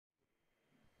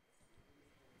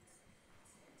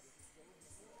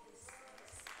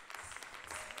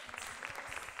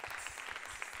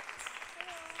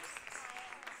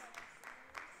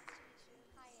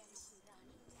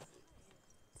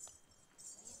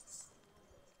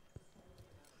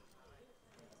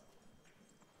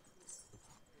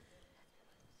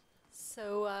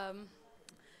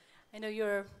I know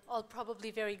you're all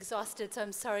probably very exhausted, so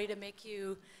I'm sorry to make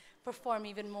you perform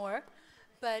even more.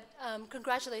 But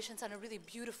congratulations on a really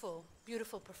beautiful,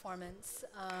 beautiful performance.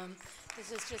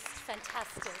 This was just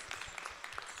fantastic.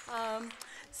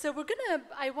 So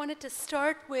I wanted to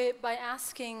start by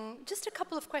asking just a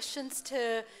couple of questions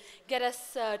to get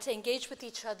us to engage with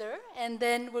each other, and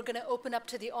then we're going to open up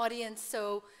to the audience,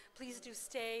 so please do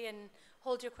stay and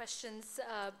hold your questions,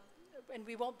 and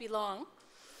we won't be long.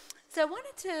 So I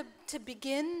wanted to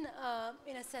begin,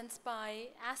 in a sense, by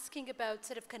asking about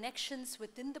sort of connections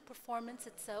within the performance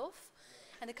itself,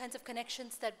 and the kinds of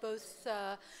connections that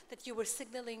that you were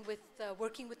signaling with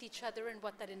working with each other and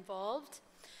what that involved,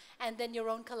 and then your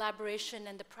own collaboration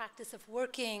and the practice of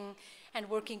working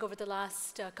over the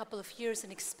last couple of years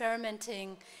and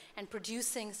experimenting and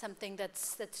producing something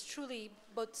that's truly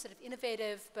both sort of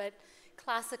innovative but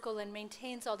classical and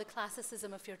maintains all the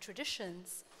classicism of your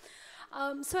traditions.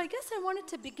 So I guess I wanted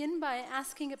to begin by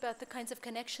asking about the kinds of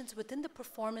connections within the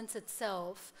performance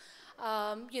itself.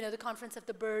 The Conference of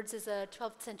the Birds is a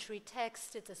 12th century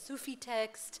text, it's a Sufi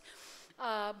text.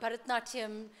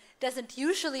 Bharatanatyam doesn't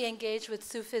usually engage with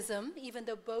Sufism, even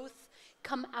though both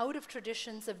come out of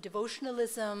traditions of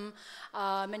devotionalism,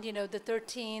 and the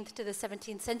 13th to the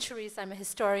 17th centuries. I'm a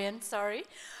historian, sorry.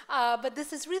 But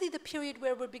this is really the period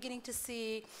where we're beginning to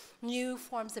see new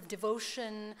forms of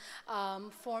devotion,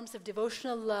 forms of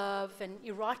devotional love and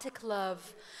erotic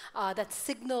love that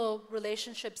signal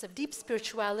relationships of deep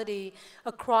spirituality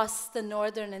across the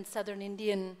northern and southern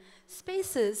Indian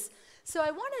spaces. So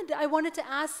I wanted to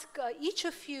ask each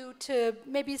of you to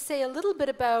maybe say a little bit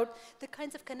about the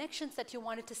kinds of connections that you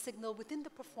wanted to signal within the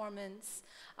performance,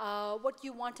 what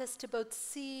you want us to both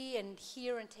see and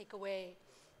hear and take away,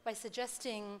 by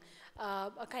suggesting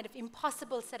a kind of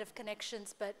impossible set of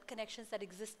connections, but connections that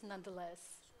exist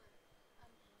nonetheless.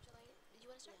 You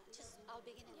want to start? I'll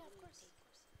begin. Yeah, of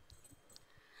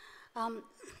course.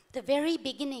 The very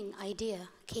beginning idea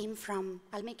came from,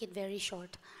 I'll make it very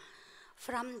short,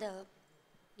 from the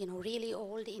really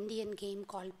old Indian game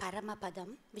called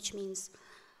Paramapadam, which means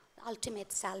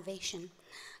ultimate salvation.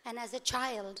 And as a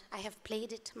child, I have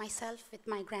played it myself with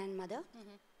my grandmother.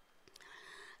 Mm-hmm.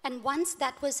 And once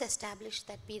that was established,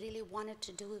 that we really wanted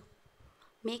to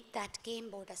make that game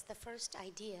board as the first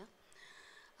idea,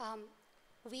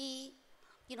 we,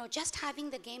 just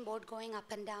having the game board going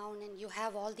up and down, and you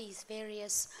have all these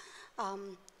various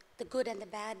the good and the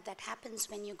bad that happens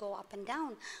when you go up and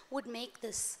down, would make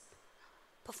this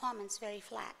performance very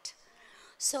flat.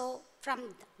 So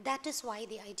that is why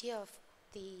the idea of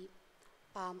the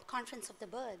Conference of the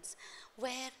Birds,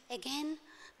 where again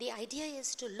the idea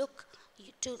is to look,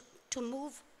 to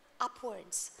move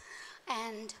upwards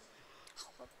and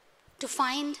to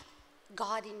find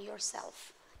God in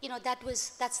yourself.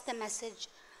 That's the message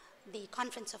the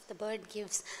Conference of the Bird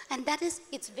gives, and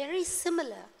it's very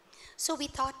similar. So we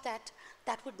thought that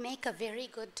would make a very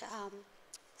good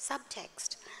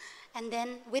subtext. And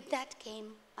then with that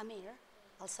came Amir,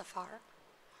 Saffar.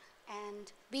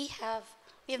 And we have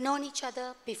known each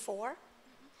other before,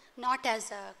 not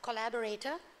as a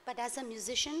collaborator, but as a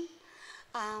musician.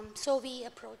 So we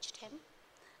approached him.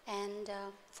 And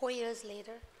 4 years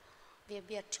later,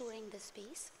 we are touring this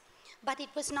piece. But it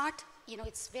was not,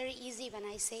 it's very easy when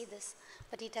I say this,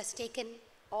 but it has taken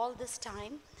all this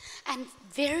time, and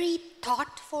very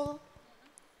thoughtful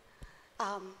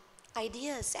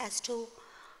ideas as to,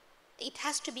 it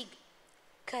has to be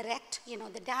correct.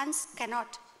 The dance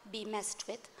cannot be messed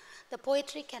with, the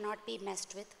poetry cannot be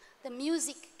messed with, the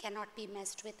music cannot be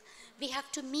messed with. We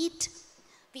have to meet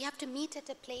at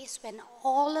a place when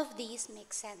all of these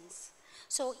make sense.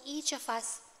 So each of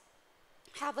us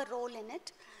have a role in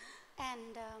it,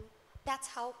 and that's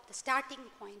how the starting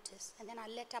point is. And then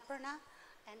I'll let Aparna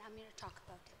and Amir talk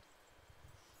about it.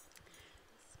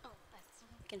 Oh,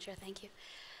 I can share. Thank you.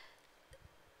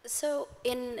 So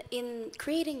in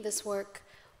creating this work,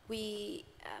 we,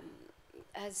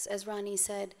 as Ranee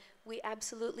said, we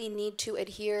absolutely need to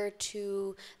adhere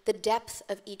to the depth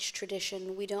of each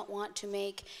tradition. We don't want to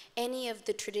make any of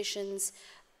the traditions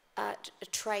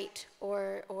trite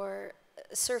or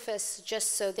surface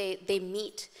just so they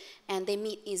meet, and they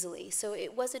meet easily. So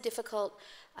it was a difficult,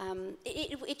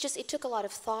 it took a lot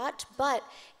of thought, but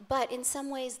in some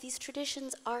ways these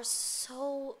traditions are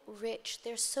so rich,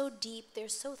 they're so deep, they're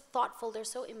so thoughtful, they're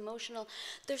so emotional,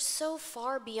 they're so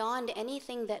far beyond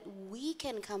anything that we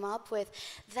can come up with,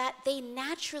 that they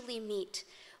naturally meet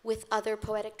with other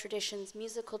poetic traditions,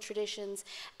 musical traditions,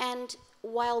 and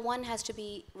while one has to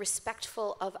be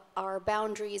respectful of our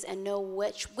boundaries and know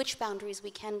which boundaries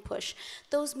we can push,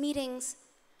 those meetings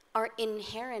are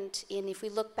inherent in, if we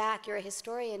look back, you're a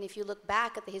historian, if you look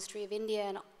back at the history of India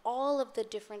and all of the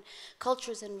different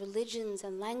cultures and religions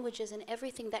and languages and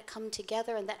everything that come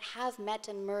together and that have met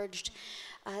and merged,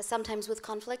 sometimes with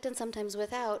conflict and sometimes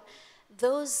without,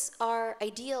 those are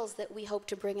ideals that we hope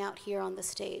to bring out here on the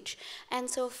stage. And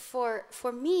so for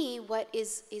me, what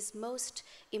is most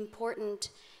important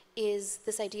is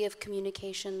this idea of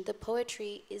communication. The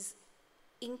poetry is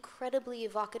incredibly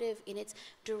evocative in its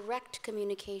direct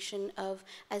communication of,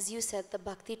 as you said, the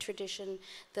bhakti tradition,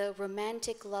 the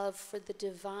romantic love for the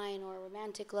divine or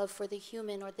romantic love for the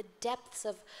human or the depths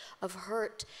of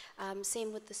hurt.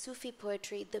 Same with the Sufi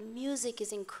poetry. The music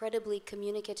is incredibly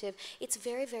communicative. It's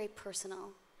very, very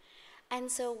personal. And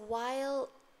so while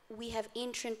we have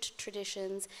ancient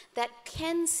traditions that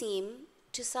can seem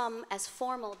to some as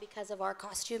formal because of our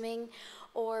costuming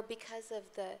or because of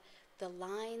the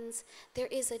lines, there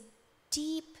is a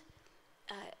deep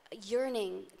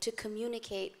yearning to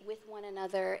communicate with one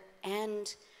another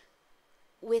and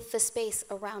with the space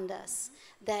around us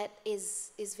that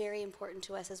is very important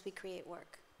to us as we create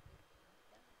work.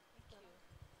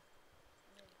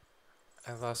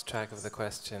 I lost track of the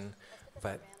question,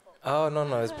 but oh no,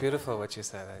 it's beautiful what you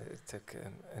said. It took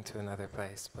into another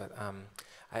place, but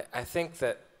I think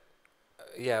that.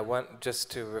 Yeah, just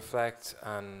to reflect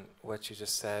on what you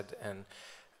just said, and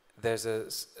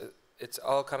it's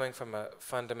all coming from a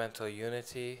fundamental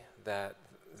unity that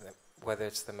whether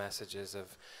it's the messages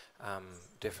of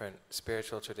different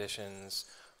spiritual traditions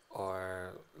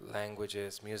or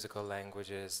languages, musical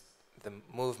languages, the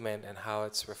movement and how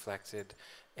it's reflected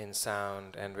in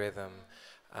sound and rhythm,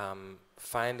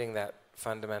 finding that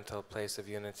fundamental place of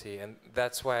unity. And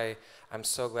that's why I'm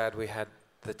so glad we had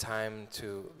the time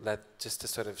to just to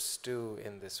sort of stew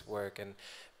in this work. And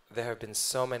there have been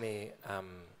so many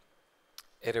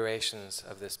iterations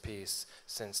of this piece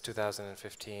since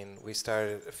 2015. We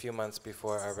started a few months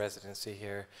before our residency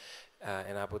here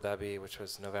in Abu Dhabi, which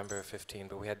was November of 15,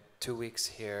 but we had 2 weeks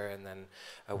here and then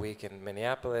a week in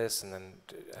Minneapolis and then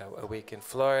a week in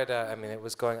Florida. I mean, it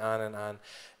was going on and on.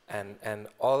 And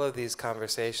all of these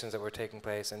conversations that were taking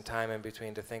place and time in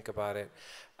between to think about it,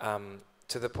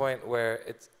 to the point where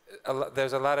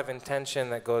there's a lot of intention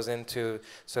that goes into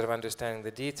sort of understanding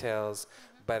the details,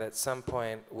 but at some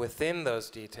point within those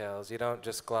details, you don't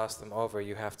just gloss them over.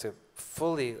 You have to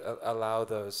fully allow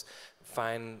those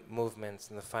fine movements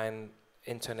and the fine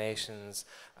intonations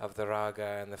of the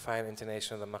raga and the fine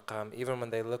intonation of the maqam, even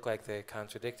when they look like they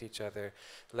contradict each other,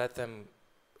 let them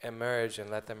emerge and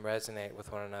let them resonate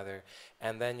with one another.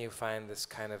 And then you find this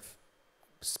kind of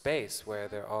space where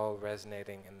they're all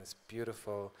resonating in this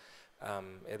beautiful,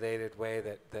 elated way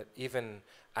that even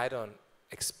I don't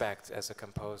expect as a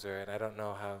composer, and I don't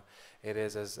know how it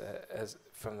is as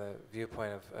from the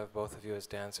viewpoint of both of you as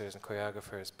dancers and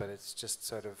choreographers, but it's just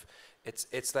sort of,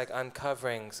 it's like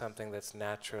uncovering something that's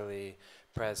naturally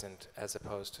present as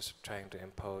opposed to trying to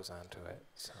impose onto it.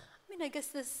 So. I mean, I guess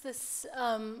this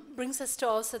brings us to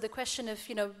also the question of,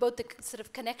 both the sort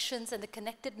of connections and the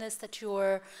connectedness that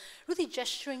you're really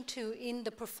gesturing to in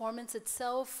the performance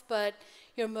itself, but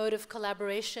your mode of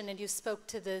collaboration, and you spoke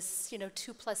to this,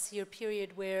 2+ year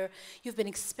period where you've been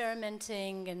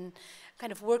experimenting and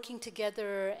kind of working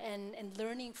together and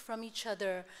learning from each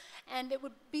other. And it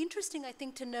would be interesting, I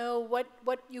think, to know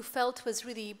what you felt was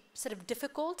really sort of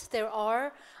difficult. There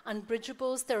are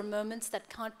unbridgeables, there are moments that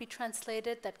can't be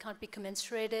translated, that can't be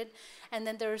commensurated, and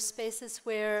then there are spaces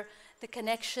where the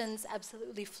connections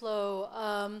absolutely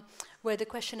flow, where the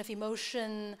question of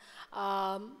emotion,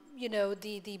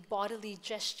 the bodily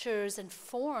gestures and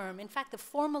form. In fact, the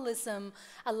formalism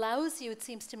allows you, it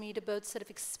seems to me, to both sort of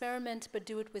experiment but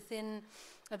do it within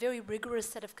a very rigorous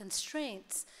set of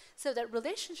constraints. So that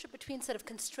relationship between sort of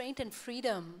constraint and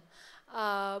freedom,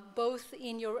 both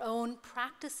in your own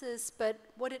practices, but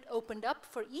what it opened up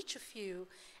for each of you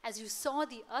as you saw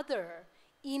the other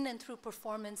in and through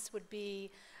performance would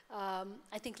be,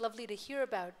 I think, lovely to hear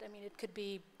about. I mean, it could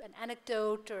be an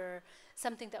anecdote or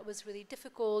something that was really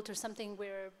difficult or something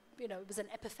where, it was an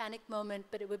epiphanic moment,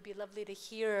 but it would be lovely to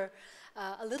hear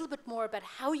a little bit more about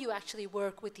how you actually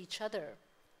work with each other.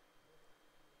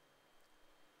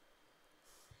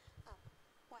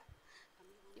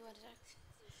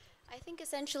 I think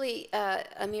essentially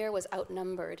Amir was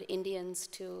outnumbered, Indians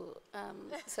to,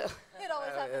 so. It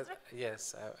always happens, right?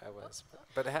 Yes, I was,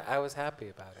 but I was happy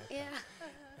about it.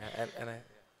 Yeah. And it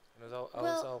was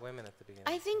all women at the beginning.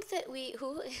 I think that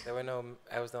There were no,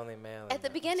 I was the only male. At the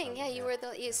beginning, yeah, you were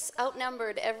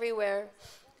outnumbered everywhere.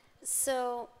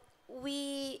 So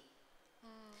we,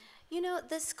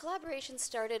 this collaboration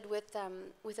started with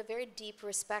a very deep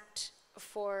respect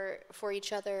for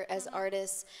each other as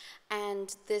artists,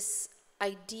 and this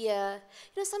idea,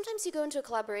 sometimes you go into a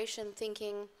collaboration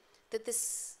thinking that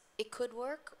it could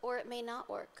work or it may not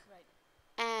work. Right.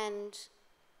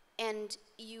 And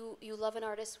you love an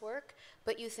artist's work,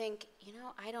 but you think,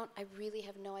 I really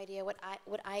have no idea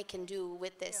what I can do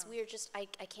with this. Yeah.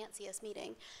 I can't see us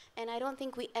meeting. And I don't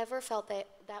think we ever felt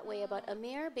that way about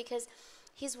Amir, because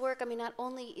his work, not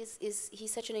only is he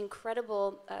such an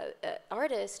incredible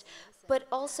artist, but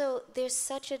also there's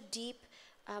such a deep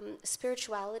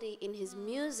spirituality in his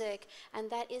music, and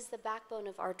that is the backbone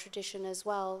of our tradition as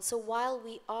well. So while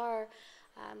we are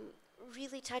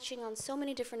really touching on so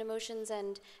many different emotions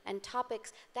and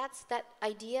topics, that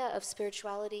idea of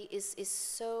spirituality is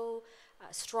so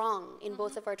strong in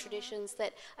both of our traditions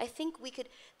that I think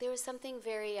there was something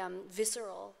very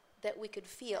visceral that we could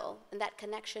feel, and that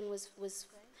connection was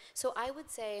so I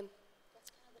would say That's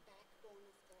kind of the backbone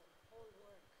of the whole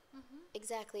work.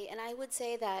 exactly. And I would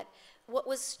say that what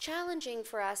was challenging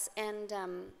for us and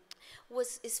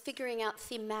is figuring out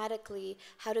thematically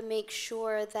how to make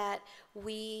sure that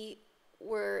we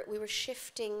were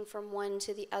shifting from one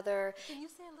to the other. Can you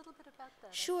say a little bit about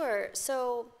that? Sure.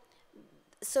 So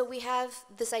we have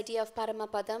this idea of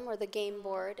Paramapadam, or the game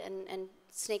board, and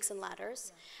snakes and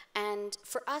ladders. And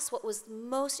for us, what was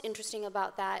most interesting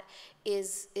about that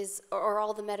are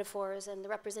all the metaphors and the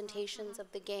representations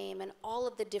of the game and all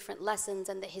of the different lessons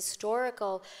and the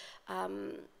historical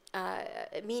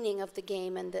meaning of the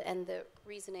game and the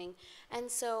reasoning.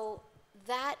 And so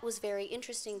that was very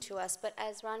interesting to us. But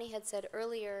as Ranee had said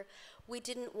earlier, we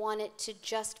didn't want it to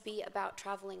just be about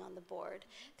traveling on the board.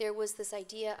 There was this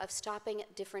idea of stopping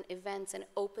at different events and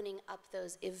opening up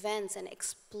those events and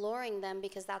exploring them,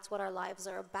 because that's what our lives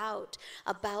are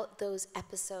about those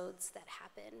episodes that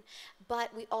happen.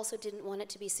 But we also didn't want it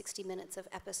to be 60 minutes of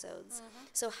episodes.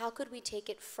 So how could we take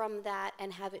it from that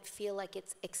and have it feel like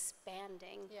it's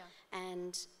expanding? Yeah.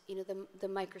 And the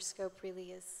microscope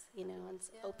really is, it's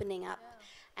opening up. Yeah.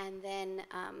 And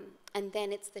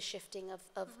then it's the shifting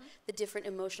of the different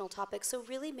emotional topics. So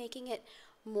really making it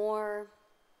more,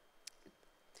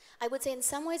 I would say in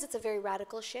some ways it's a very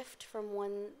radical shift from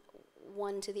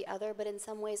one to the other, but in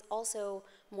some ways also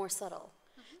more subtle.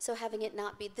 So having it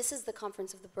not be, this is the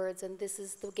Conference of the Birds, and this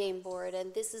is the game board,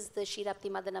 and this is the Shirapti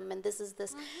Madanam, and this is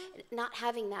this, not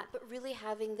having that, but really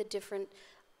having the different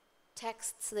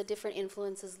texts, the different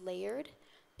influences layered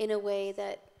in a way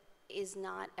that is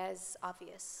not as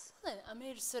obvious. Well,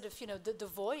 Amir, sort of, the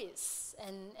voice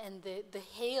and the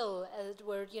hail,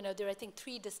 where, there are, I think,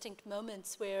 3 distinct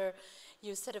moments where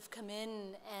you sort of come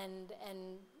in and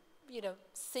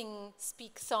sing,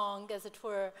 speak song, as it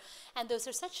were. And those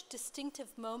are such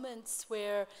distinctive moments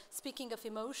where, speaking of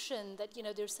emotion, that,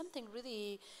 there's something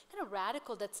really kind of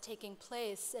radical that's taking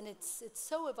place, and it's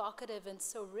so evocative and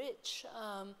so rich.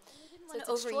 So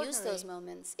it's overuse those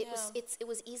moments. It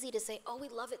was easy to say, oh, we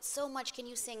love it so much. Can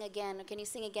you sing again? Or can you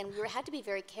sing again? We had to be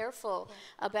very careful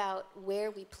about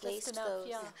where we placed those.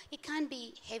 Yeah. It can't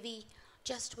be heavy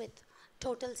just with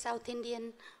total South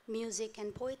Indian music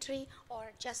and poetry,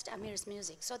 or just Amir's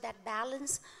music. So that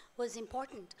balance was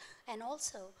important. And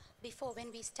also,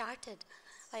 when we started,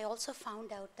 I also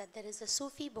found out that there is a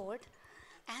Sufi board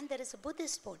and there is a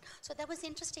Buddhist board. So that was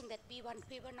interesting that we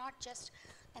were not just,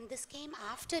 and this came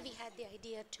after we had the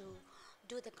idea to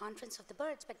do the Conference of the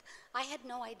Birds, but I had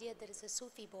no idea there is a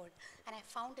Sufi board, and I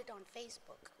found it on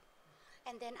Facebook.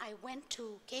 And then I went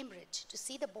to Cambridge to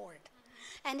see the board.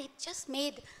 And it just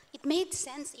made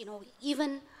sense,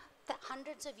 even the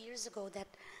hundreds of years ago, that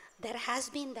there has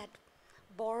been that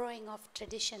borrowing of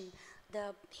tradition,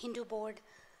 the Hindu board,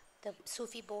 the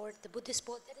Sufi board, the Buddhist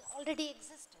board, that already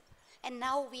existed. And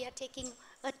now we are taking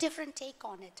a different take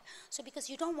on it. So because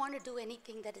you don't want to do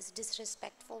anything that is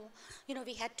disrespectful,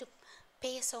 we had to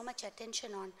pay so much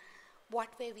attention on what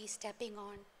were we stepping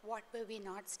on, what were we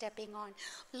not stepping on.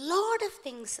 Lot of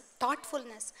things,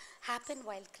 thoughtfulness happened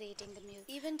while creating the music.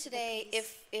 Even today,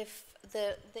 if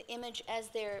the image, as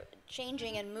they're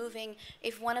changing and moving,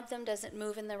 if one of them doesn't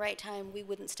move in the right time, we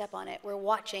wouldn't step on it. We're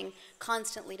watching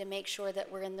constantly to make sure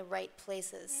that we're in the right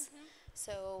places.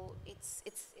 So it's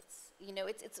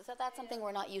that's something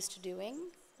we're not used to doing.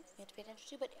 We have to pay attention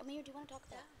to. But Amir, do you want to talk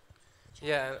about that?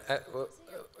 Yeah,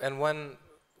 and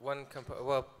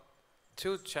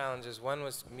two challenges. One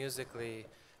was musically,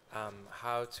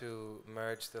 how to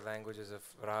merge the languages of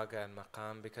raga and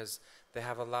maqam, because they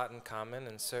have a lot in common,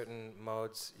 and certain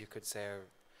modes you could say are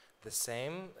the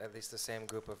same, at least the same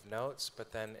group of notes,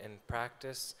 but then in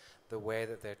practice, the way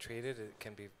that they're treated, it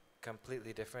can be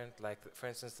completely different. Like, for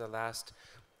instance, the last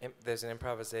there's an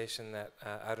improvisation that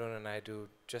Arun and I do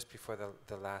just before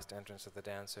the last entrance of the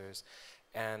dancers,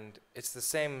 and it's the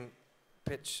same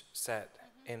pitch set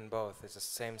in both. It's the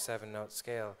same 7-note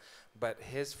scale, but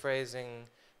his phrasing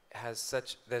has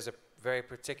there's a very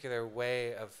particular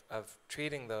way of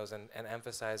treating those and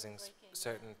emphasizing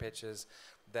certain pitches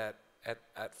that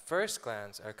at first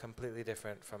glance are completely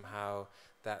different from how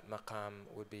that maqam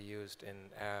would be used in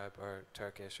Arab or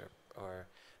Turkish or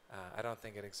I don't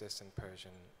think it exists in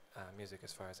Persian music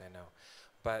as far as I know,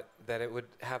 but that it would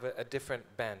have a different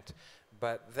bent.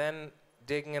 But then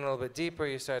digging in a little bit deeper,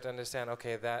 you start to understand,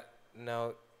 okay, that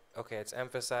note, okay, it's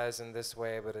emphasized in this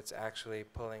way, but it's actually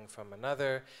pulling from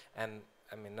another. And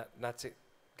I mean, not to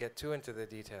get too into the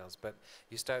details, but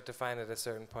you start to find at a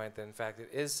certain point that in fact it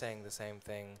is saying the same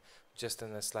thing, just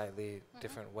in a slightly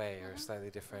different way or slightly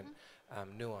different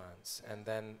nuance. And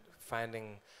then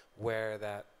finding where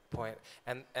that point,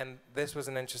 and this was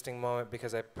an interesting moment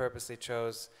because I purposely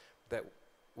chose that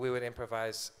we would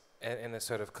improvise in a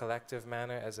sort of collective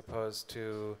manner as opposed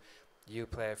to you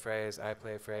play a phrase, I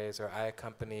play a phrase, or I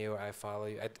accompany you, or I follow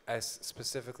you. I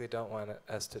specifically don't want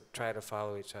us to try to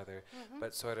follow each other,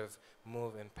 but sort of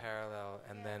move in parallel,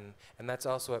 and that's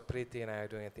also what Preeti and I are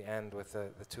doing at the end with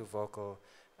the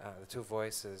two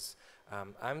voices.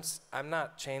 I'm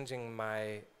not changing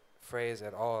my phrase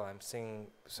at all. I'm singing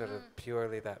sort of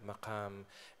purely that maqam,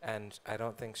 and I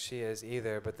don't think she is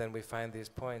either, but then we find these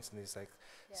points and these like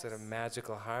sort of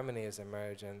magical harmonies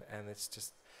emerge, and it's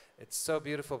just, it's so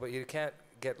beautiful, but you can't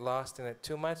get lost in it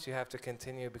too much. You have to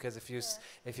continue, because if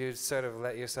you sort of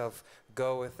let yourself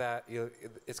go with that,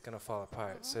 it's going to fall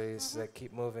apart. So you just like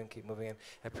keep moving, and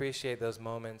appreciate those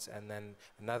moments, and then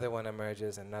another one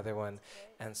emerges, another one,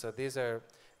 and so these are.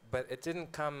 But it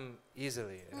didn't come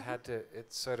easily. It had to.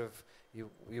 It's sort of you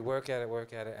work at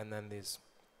it, and then these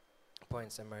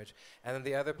points emerge. And then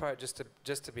the other part, just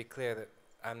to be clear,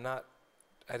 that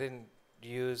I didn't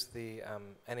use the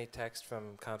any text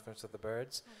from Conference of the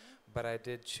Birds, but I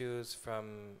did choose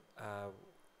from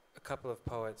a couple of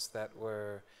poets that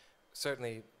were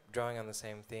certainly drawing on the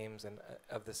same themes and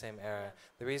of the same era. Yeah.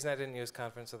 The reason I didn't use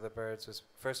Conference of the Birds was,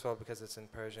 first of all, because it's in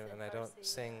Persian, and I don't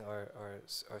sing or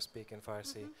speak in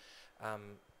Farsi.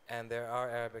 And there are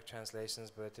Arabic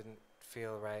translations, but it didn't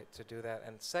feel right to do that.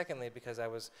 And secondly, because I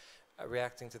was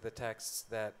reacting to the texts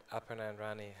that Aparna and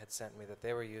Ranee had sent me that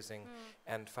they were using,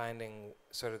 and finding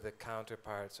sort of the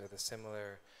counterparts or the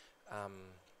similar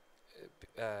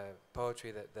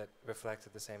poetry that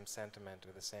reflected the same sentiment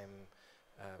or the same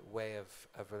way of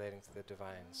relating to the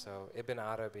divine. So Ibn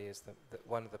Arabi is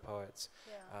one of the poets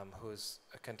who's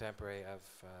a contemporary of,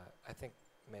 I think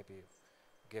maybe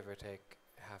give or take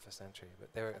half a century,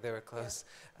 but they were close.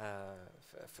 Al-Attar.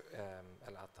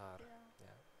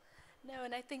 No,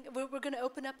 and I think we're going to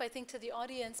open up, I think, to the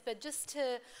audience, but just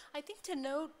to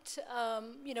note,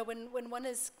 when one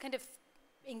is kind of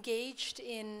engaged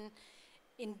in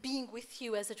being with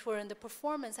you, as it were, in the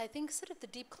performance, I think sort of the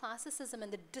deep classicism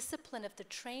and the discipline of the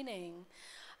training,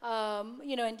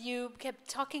 and you kept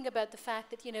talking about the fact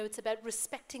that, it's about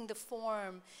respecting the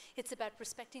form, it's about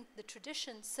respecting the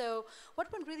tradition. So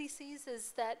what one really sees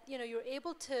is that, you're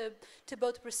able to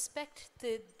both respect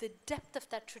the depth of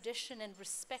that tradition and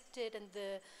respect it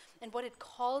and what it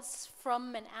calls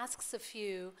from and asks of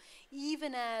you,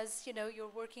 even as, you're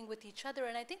working with each other.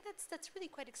 And I think that's really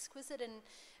quite exquisite and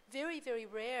very, very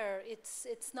rare.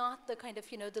 It's not the kind of,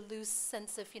 the loose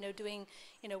sense of, doing,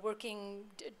 working,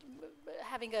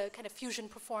 having a kind of fusion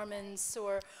performance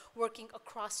or working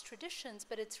across traditions,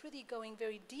 but it's really going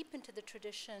very deep into the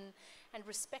tradition and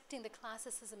respecting the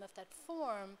classicism of that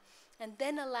form, and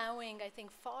then allowing, I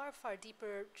think, far, far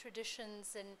deeper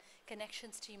traditions and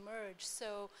connections to emerge.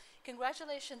 So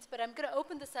congratulations, but I'm going to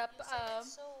open this up. You said it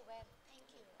so well.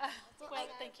 Well,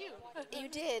 thank you. You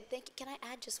did. Thank you. Can I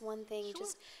add just one thing? Sure.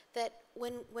 Just that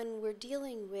when we're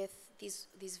dealing with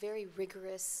these very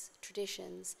rigorous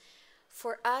traditions,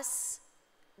 for us,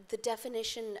 the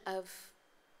definition of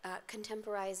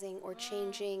contemporizing or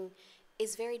changing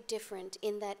is very different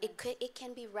in that it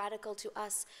can be radical to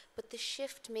us, but the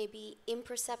shift may be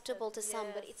imperceptible to some,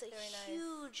 but it's a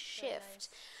huge shift.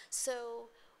 So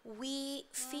we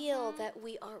feel that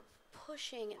we are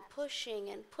pushing and pushing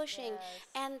and pushing,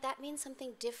 and that means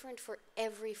something different for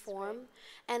every form.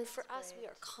 And for us, we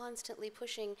are constantly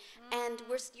pushing, and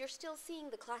you're still seeing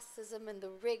the classicism and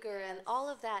the rigor and all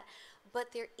of that,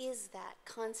 but there is that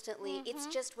constantly. It's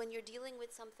just when you're dealing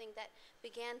with something that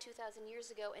began 2,000 years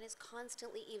ago and is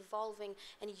constantly evolving,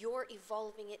 and you're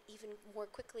evolving it even more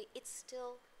quickly, it's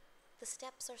still, the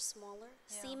steps are smaller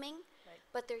seeming,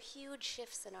 but they're huge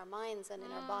shifts in our minds and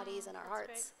in our bodies and our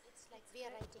hearts. It's like we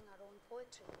are writing our own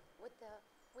poetry with the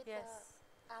with Yes.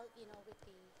 with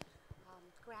the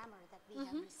grammar that we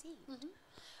have received.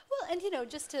 Well, and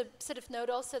just to sort of note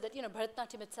also that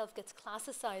Bharatanatyam itself gets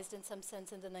classicized in some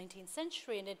sense in the 19th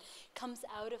century, and it comes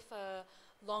out of a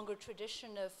longer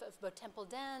tradition of both temple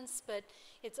dance, but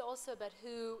it's also about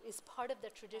who is part of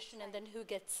that tradition and then who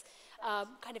gets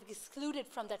kind of excluded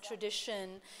from that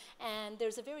tradition. And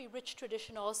there's a very rich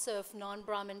tradition also of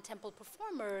non-Brahmin temple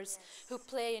performers who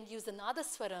play and use the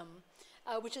nadaswaram,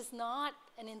 which is not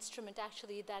an instrument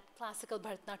actually that classical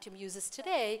Bharatanatyam uses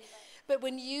today. But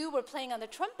when you were playing on the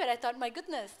trumpet, I thought, my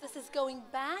goodness, this is going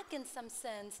back in some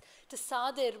sense to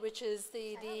Sadir, which is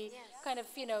the kind of,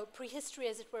 prehistory,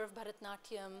 as it were, of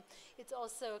Bharatanatyam. It's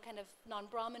also a kind of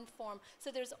non-Brahmin form.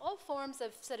 So there's all forms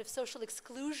of sort of social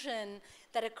exclusion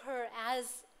that occur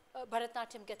as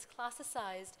Bharatanatyam gets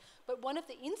classicized. But one of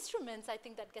the instruments, I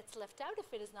think, that gets left out of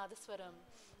it is Nadaswaram.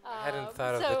 I hadn't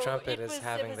thought of the trumpet as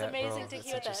having that role. It was amazing to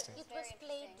hear that. It was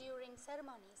played during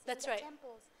ceremonies That's in the right.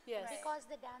 temples. Yes. Because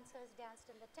the dancers danced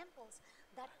in the temples.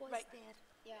 That was there.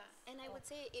 Yeah, and I would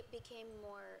say it became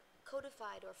more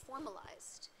codified or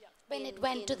formalized. When it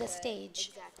went to the stage.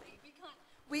 Exactly.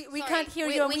 We Sorry, can't hear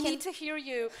we- you, and we we can- need to hear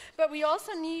you. But we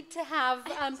also need to have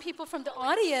people from the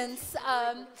audience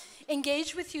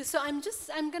engage with you. So I'm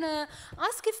going to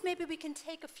ask if maybe we can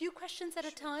take a few questions at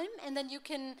a time, and then you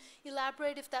can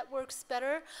elaborate if that works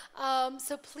better.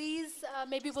 So please,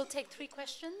 maybe we'll take 3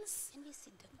 questions Can we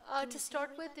sit down? to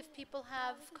start with, if people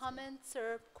have comments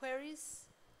or queries.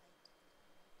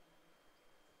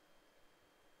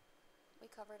 We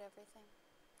covered everything.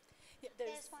 Yeah,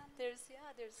 There's one. There's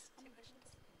 2 questions.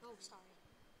 Oh, sorry.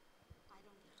 I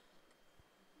don't need to.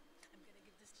 I'm going to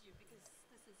give this to you because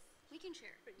this is We can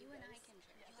share. for You and I guys. can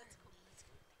share. Yeah, that's cool.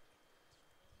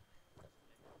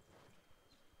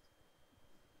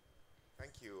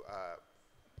 Thank you.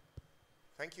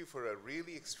 Thank you for a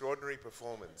really extraordinary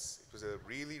performance. It was a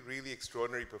really, really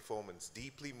extraordinary performance,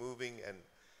 deeply moving and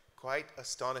quite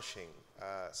astonishing.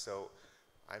 So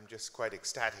I'm just quite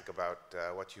ecstatic about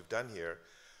what you've done here.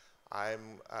 I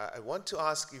want to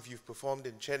ask if you've performed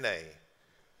in Chennai,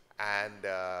 and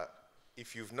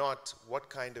if you've not, what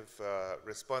kind of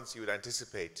response you would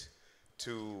anticipate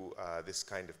to this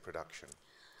kind of production?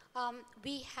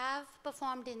 We have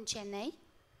performed in Chennai,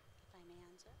 if I may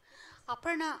answer.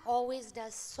 Aparna always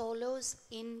does solos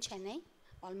in Chennai,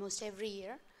 almost every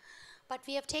year. But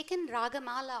we have taken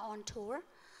Ragamala on tour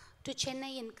to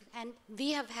Chennai, and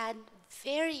we have had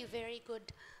very, very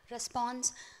good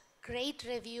response, great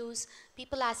reviews,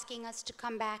 people asking us to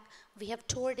come back. We have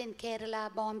toured in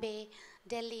Kerala, Bombay,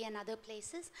 Delhi, and other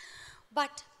places.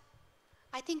 But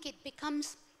I think it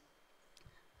becomes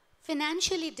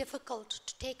financially difficult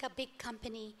to take a big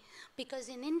company, because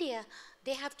in India,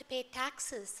 they have to pay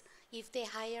taxes if they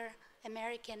hire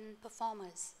American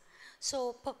performers.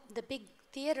 So the big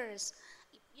theaters,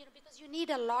 because you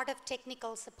need a lot of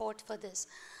technical support for this.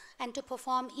 And to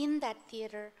perform in that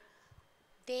theater,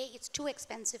 it's too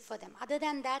expensive for them. Other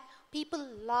than that, people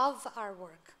love our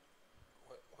work.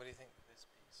 What do you think of this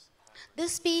piece?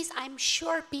 This piece, I'm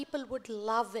sure people would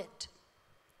love it.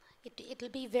 It'll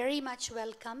be very much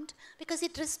welcomed because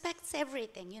it respects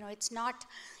everything. It's not,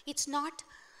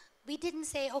 we didn't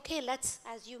say, okay, let's,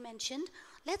 as you mentioned,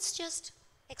 let's just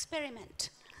experiment.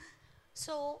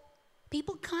 So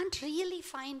people can't really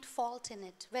find fault in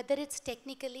it, whether it's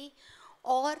technically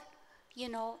or,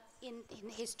 in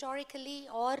historically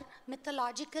or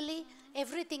mythologically,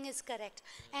 everything is correct.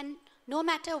 And no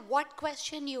matter what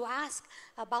question you ask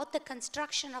about the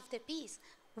construction of the piece,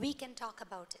 we can talk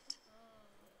about it.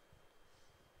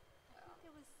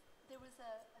 There was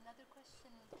another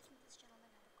question. I think this gentleman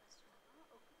had a question.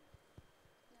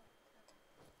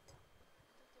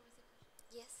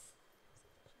 Yes.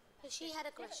 She had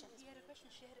a question. He had a question.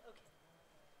 She had okay.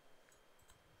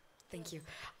 Thank you.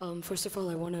 First of all,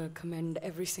 I want to commend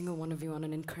every single one of you on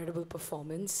an incredible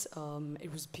performance. It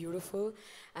was beautiful,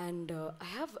 and I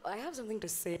have something to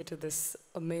say to this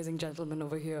amazing gentleman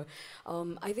over here.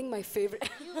 I think my favorite.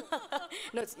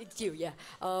 No, it's you. Yeah.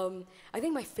 I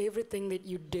think my favorite thing that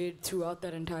you did throughout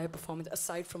that entire performance,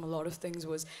 aside from a lot of things,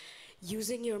 was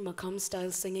using your maqam style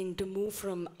singing to move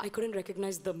from, I couldn't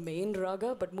recognize the main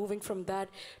raga, but moving from that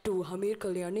to Hamir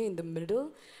Kalyani in the middle.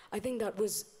 I think that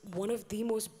was one of the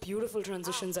most beautiful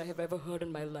transitions I have ever heard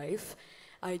in my life.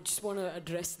 I just want to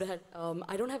address that.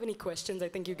 I don't have any questions. I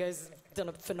think you guys have done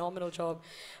a phenomenal job.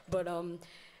 But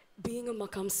being a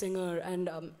maqam singer,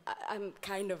 and I'm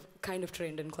kind of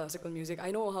trained in classical music. I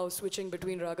know how switching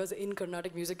between ragas in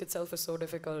Carnatic music itself is so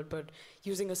difficult, but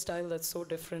using a style that's so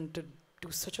different to do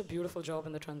such a beautiful job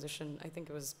in the transition, I think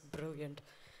it was brilliant.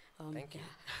 Thank you. Yeah.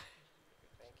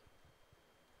 Thank you.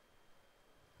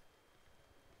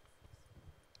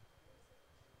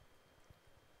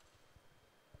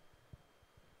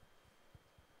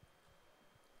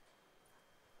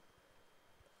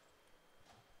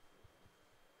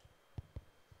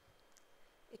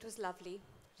 It was lovely,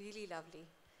 really lovely.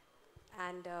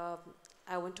 And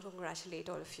I want to congratulate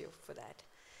all of you for that.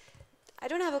 I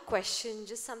don't have a question,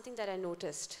 just something that I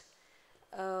noticed.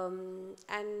 And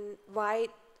why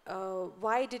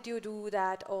did you do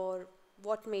that, or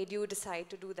what made you decide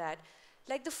to do that?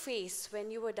 Like the face when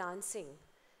you were dancing,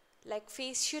 like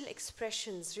facial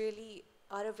expressions really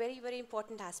are a very, very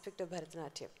important aspect of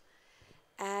Bharatanatyam.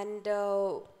 And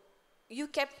you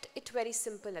kept it very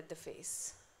simple at the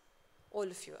face, all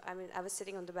of you. I mean, I was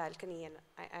sitting on the balcony and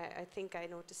I think I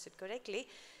noticed it correctly.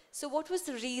 So what was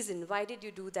the reason? Why did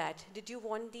you do that? Did you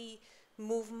want the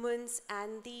movements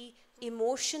and the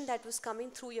emotion that was coming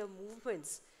through your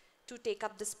movements to take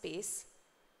up the space?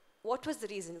 What was the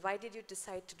reason? Why did you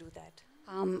decide to do that?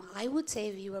 I would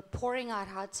say we were pouring our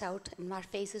hearts out and our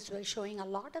faces were showing a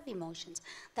lot of emotions.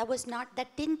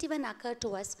 That didn't even occur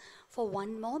to us for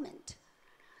one moment.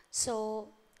 So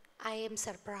I am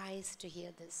surprised to hear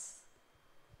this.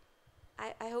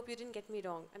 I hope you didn't get me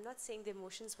wrong. I'm not saying the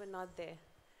emotions were not there,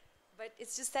 but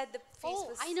it's just that the face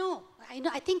was... I know.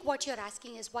 I think what you're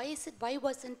asking is why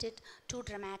wasn't it too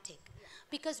dramatic? Yeah.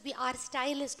 Because our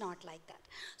style is not like that.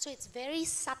 So it's very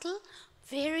subtle,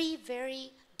 very,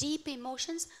 very deep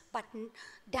emotions, but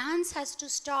dance has to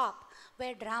stop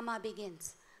where drama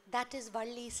begins. That is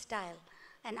Valli's style.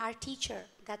 And our teacher,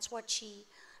 that's what she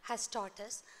has taught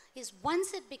us, is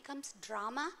once it becomes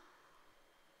drama,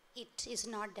 it is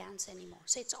not dance anymore.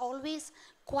 So it's always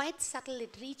quite subtle.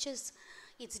 It reaches,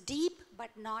 it's deep, but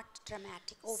not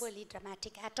dramatic, overly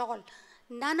dramatic at all.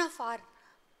 None of our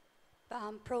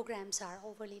programs are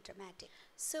overly dramatic.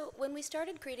 So when we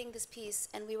started creating this piece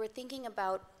and we were thinking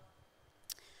about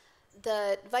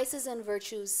the vices and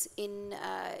virtues in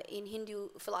Hindu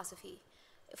philosophy,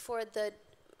 for the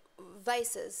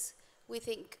vices, we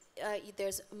think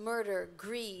there's murder,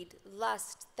 greed,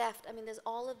 lust, theft. I mean, there's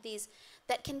all of these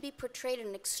that can be portrayed in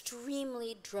an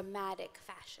extremely dramatic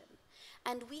fashion.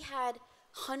 And we had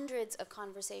hundreds of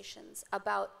conversations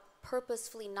about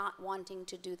purposefully not wanting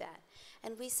to do that.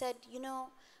 And we said, you know,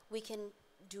 we can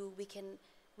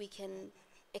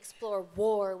explore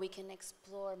war, we can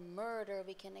explore murder,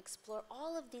 we can explore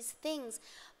all of these things,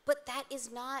 but that is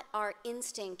not our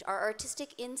instinct. Our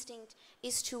artistic instinct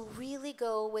is to really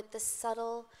go with the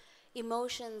subtle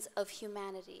emotions of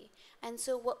humanity. And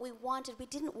so what we wanted, we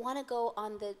didn't want to go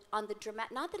on the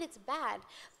dramatic, not that it's bad,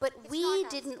 but we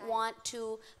didn't want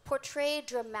to portray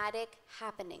dramatic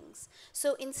happenings.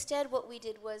 So instead what we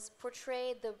did was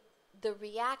portray the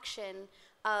reaction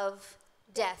of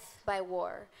death by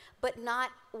war, but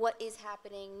not what is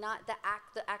happening, not the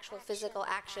actual physical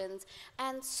actions.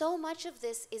 And so much of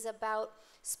this is about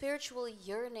spiritual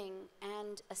yearning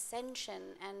and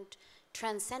ascension and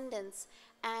transcendence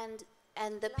and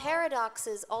the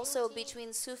paradoxes also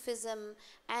between Sufism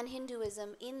and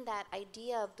Hinduism in that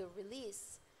idea of the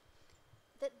release.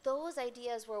 That those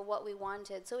ideas were what we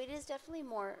wanted. So it is definitely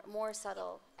more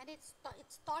subtle. And it's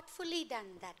thoughtfully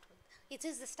done that way. It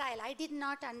is the style. I did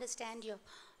not understand your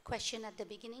question at the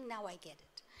beginning. Now I get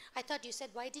it. I thought you said,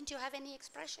 why didn't you have any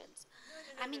expressions?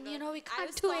 No, I mean, you know, we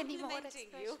can't do any more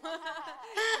expressions.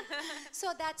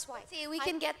 So that's why. See, we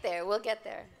can get there. We'll get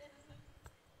there.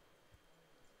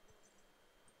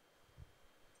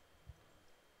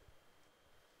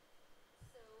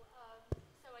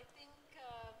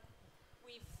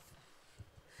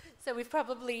 So we've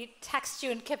probably taxed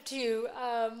you and kept you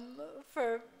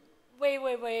for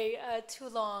way too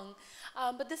long.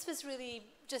 But this was really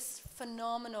just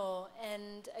phenomenal,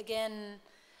 and again,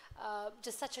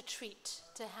 just such a treat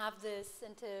to have this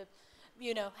and to,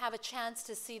 you know, have a chance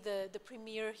to see the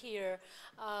premiere here.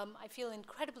 I feel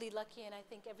incredibly lucky, and I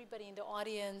think everybody in the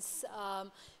audience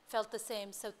felt the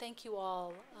same. So thank you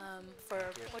all for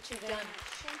what you've done.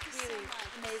 Thank you really so much.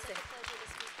 Amazing. It's a pleasure to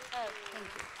speak with you. Thank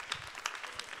you.